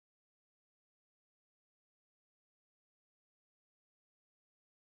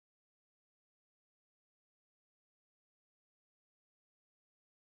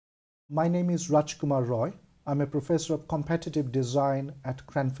My name is Rajkumar Roy. I'm a professor of competitive design at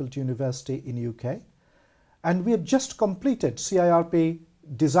Cranfield University in UK. And we have just completed CIRP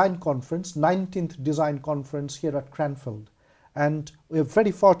Design Conference, 19th Design Conference here at Cranfield. And we're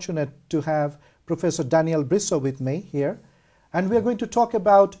very fortunate to have Professor Daniel Brissaud with me here. And we're going to talk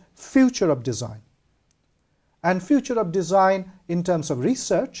about future of design. And future of design in terms of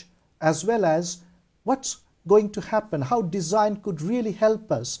research, as well as what's going to happen, how design could really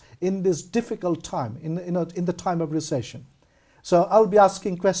help us in this difficult time, in the time of recession. So I'll be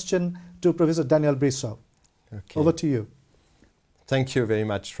asking question to Professor Daniel Brissaud. Okay. Over to you. Thank you very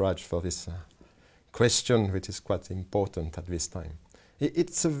much, Raj, for this question, which is quite important at this time.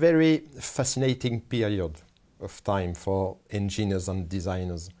 It's a very fascinating period of time for engineers and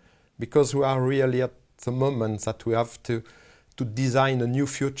designers, because we are really at the moment that we have to design a new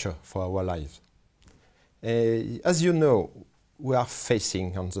future for our lives. As you know, we are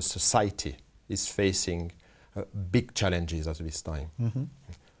facing, and the society is facing big challenges at this time. Mm-hmm.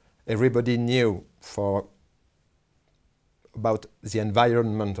 Everybody knew about the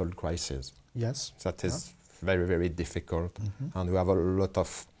environmental crisis. Yes. That is very, very difficult. Mm-hmm. And we have a lot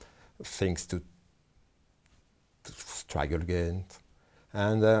of things to struggle against.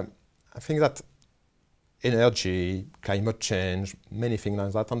 And I think that energy, climate change, many things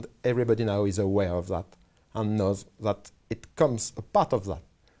like that, and everybody now is aware of that and knows that a part of that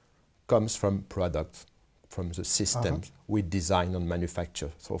comes from products, from the systems we design and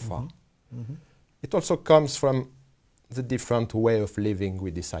manufacture so far. Mm-hmm. It also comes from the different way of living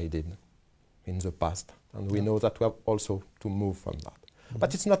we decided in the past, and we know that we have also to move from that. Mm-hmm.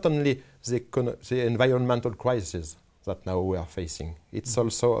 But it's not only the environmental crisis that now we are facing. It's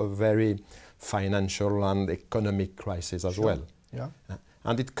also a very financial and economic crisis as well. Yeah.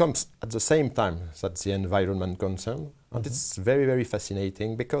 And it comes at the same time that the environment concern, and it's very, very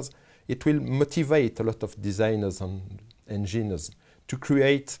fascinating because it will motivate a lot of designers and engineers to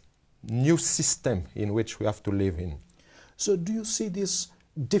create new system in which we have to live in. So do you see this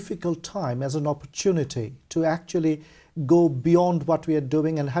difficult time as an opportunity to actually go beyond what we are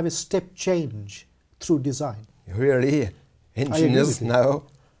doing and have a step change through design? Really, engineers now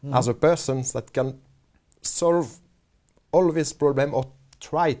are the persons that can solve all this problem or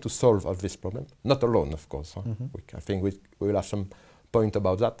try to solve all this problem. Not alone, of course. I think we will have some point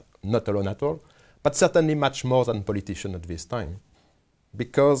about that. Not alone at all. But certainly much more than politicians at this time.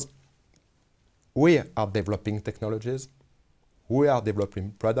 Because we are developing technologies. We are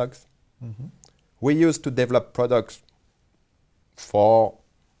developing products. We used to develop products for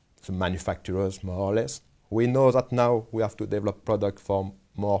the manufacturers, more or less. We know that now we have to develop products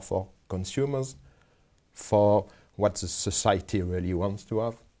more for consumers, for what the society really wants to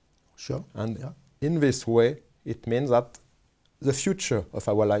have. Sure. And in this way, it means that the future of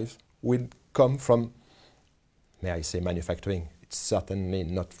our lives will come from, may I say, manufacturing. It's certainly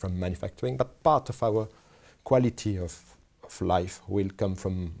not from manufacturing, but part of our quality of life will come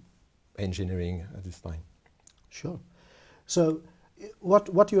from engineering at this time. Sure. So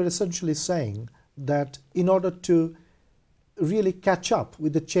what you're essentially saying, that in order to really catch up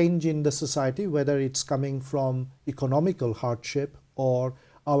with the change in the society, whether it's coming from economical hardship or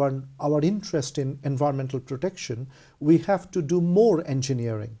our interest in environmental protection, we have to do more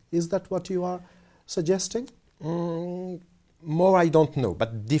engineering. Is that what you are suggesting? More I don't know,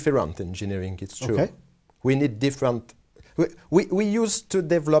 but different engineering, it's true. Okay. We need different... We used to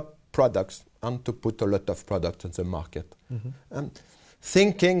develop products and to put a lot of products on the market.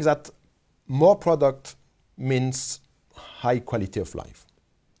 Thinking that more product means high quality of life.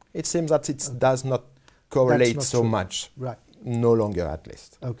 It seems that it does not correlate so much, right? No longer at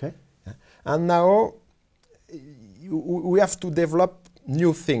least. Okay. And now we have to develop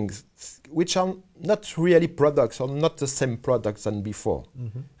new things which are not really products or not the same products than before.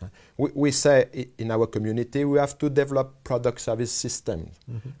 We say in our community we have to develop product service systems,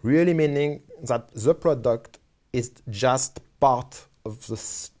 really meaning that the product is just part of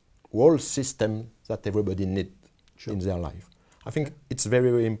the whole system that everybody needs in their life. I think it's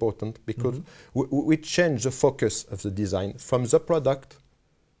very, very important because we change the focus of the design from the product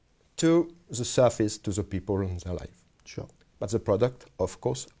to the surface, to the people in their life. Sure. But the product, of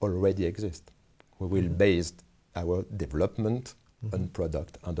course, already exists. We will base our development on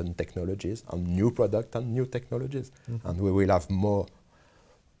product and on technologies, on new product and new technologies. And we will have more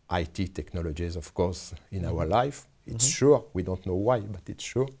IT technologies, of course, in our life. It's sure. We don't know why, but it's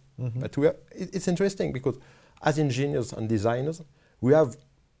sure. But it's interesting because as engineers and designers, we have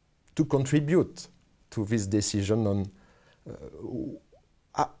to contribute to this decision on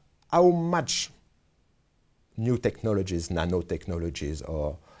how much new technologies, nanotechnologies,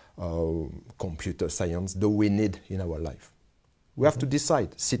 or computer science do we need in our life? We have to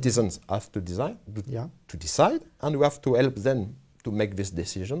decide. Citizens have to decide, and we have to help them to make this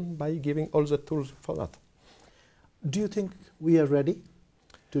decision by giving all the tools for that. Do you think we are ready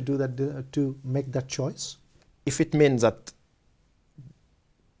to do that, to make that choice? If it means that,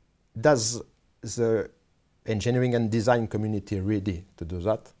 does the engineering and design community ready to do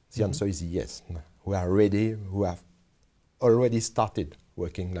that? The answer is yes. We are ready. We have already started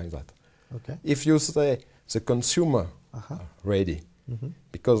working like that. Okay. If you say the consumer ready,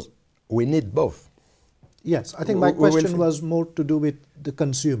 because we need both. Yes, I think my question was more to do with the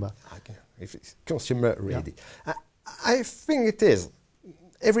consumer. Okay. If it's consumer ready. Yeah. I think it is.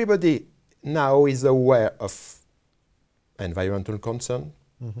 Everybody now is aware of environmental concern.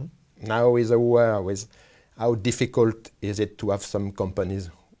 Now is aware with how difficult is it to have some companies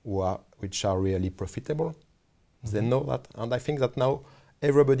which are really profitable. They know that, and I think that now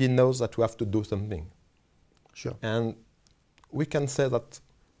everybody knows that we have to do something. Sure. And we can say that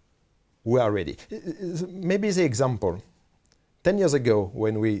we are ready. Maybe the example, 10 years ago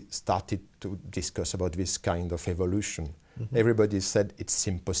when we started to discuss about this kind of evolution, everybody said it's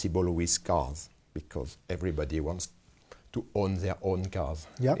impossible with cars because everybody wants to own their own cars.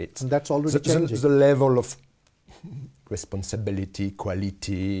 Yeah, and that's already changing. The level of responsibility,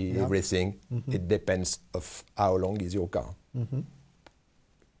 quality, everything, it depends of how long is your car.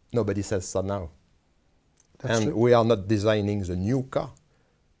 Nobody says that now. That's true. We are not designing the new car.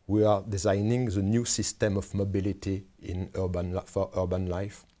 We are designing the new system of mobility in for urban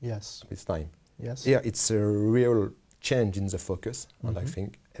life. Yes. With time. Yes. Here it's a real change in the focus, and I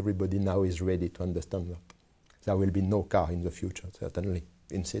think everybody now is ready to understand that. There will be no car in the future, certainly,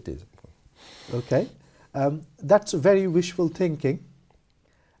 in cities. Okay. That's very wishful thinking.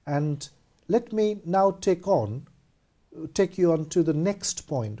 And let me now take you on to the next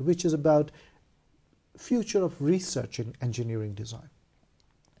point, which is about future of research in engineering design.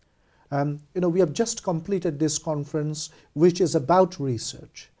 We have just completed this conference, which is about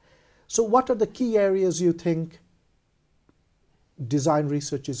research. So what are the key areas you think design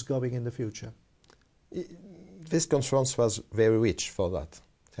research is going in the future? This conference was very rich for that.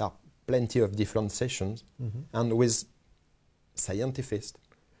 There are plenty of different sessions, and with scientists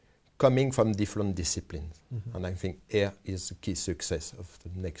coming from different disciplines. And I think here is the key success of the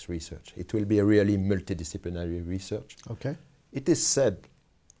next research. It will be a really multidisciplinary research. Okay. It is said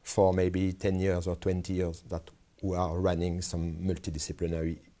for maybe 10 years or 20 years that we are running some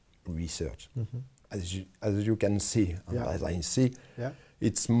multidisciplinary research. As you can see, and as I see,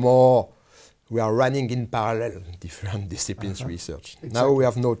 it's more, we are running in parallel different disciplines research. Exactly. Now we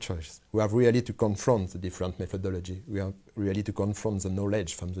have no choice. We have really to confront the different methodology. We have really to confront the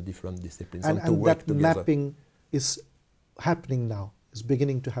knowledge from the different disciplines and to work together. And that mapping is happening now, is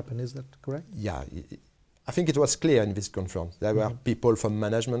beginning to happen, is that correct? Yeah, I think it was clear in this conference. There were people from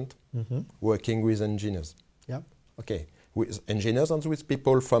management working with engineers. Yeah. Okay, with engineers and with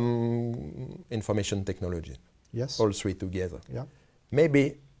people from information technology. Yes. All three together. Yeah.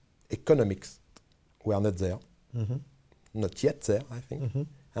 Maybe economics were not there, not yet there, I think,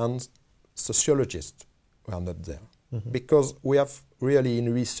 and sociologists were not there, because we have really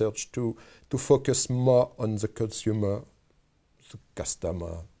in research to focus more on the consumer, the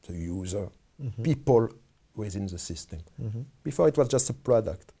customer, the user, people within the system. Before it was just a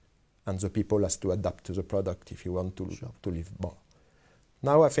product, and the people has to adapt to the product if you want to live more.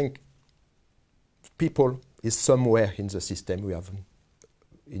 Now I think people is somewhere in the system we have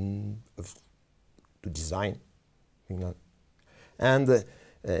to design, and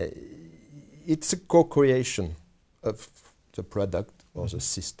it's a co-creation of the product or the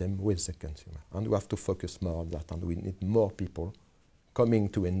system with the consumer, and we have to focus more on that, and we need more people coming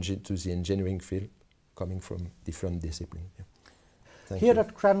to the engineering field, coming from different disciplines. Yeah. Here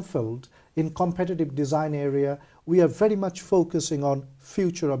at Cranfield, in competitive design area, we are very much focusing on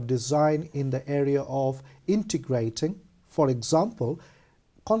future of design in the area of integrating, for example,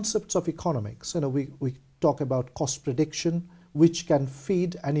 concepts of economics. We talk about cost prediction, which can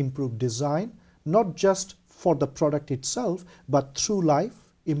feed and improve design, not just for the product itself, but through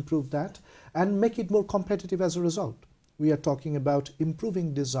life, improve that, and make it more competitive as a result. We are talking about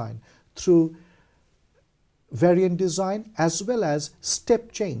improving design through variant design as well as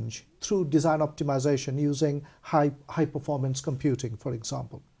step change through design optimization using high performance computing, for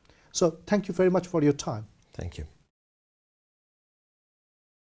example. So thank you very much for your time. Thank you.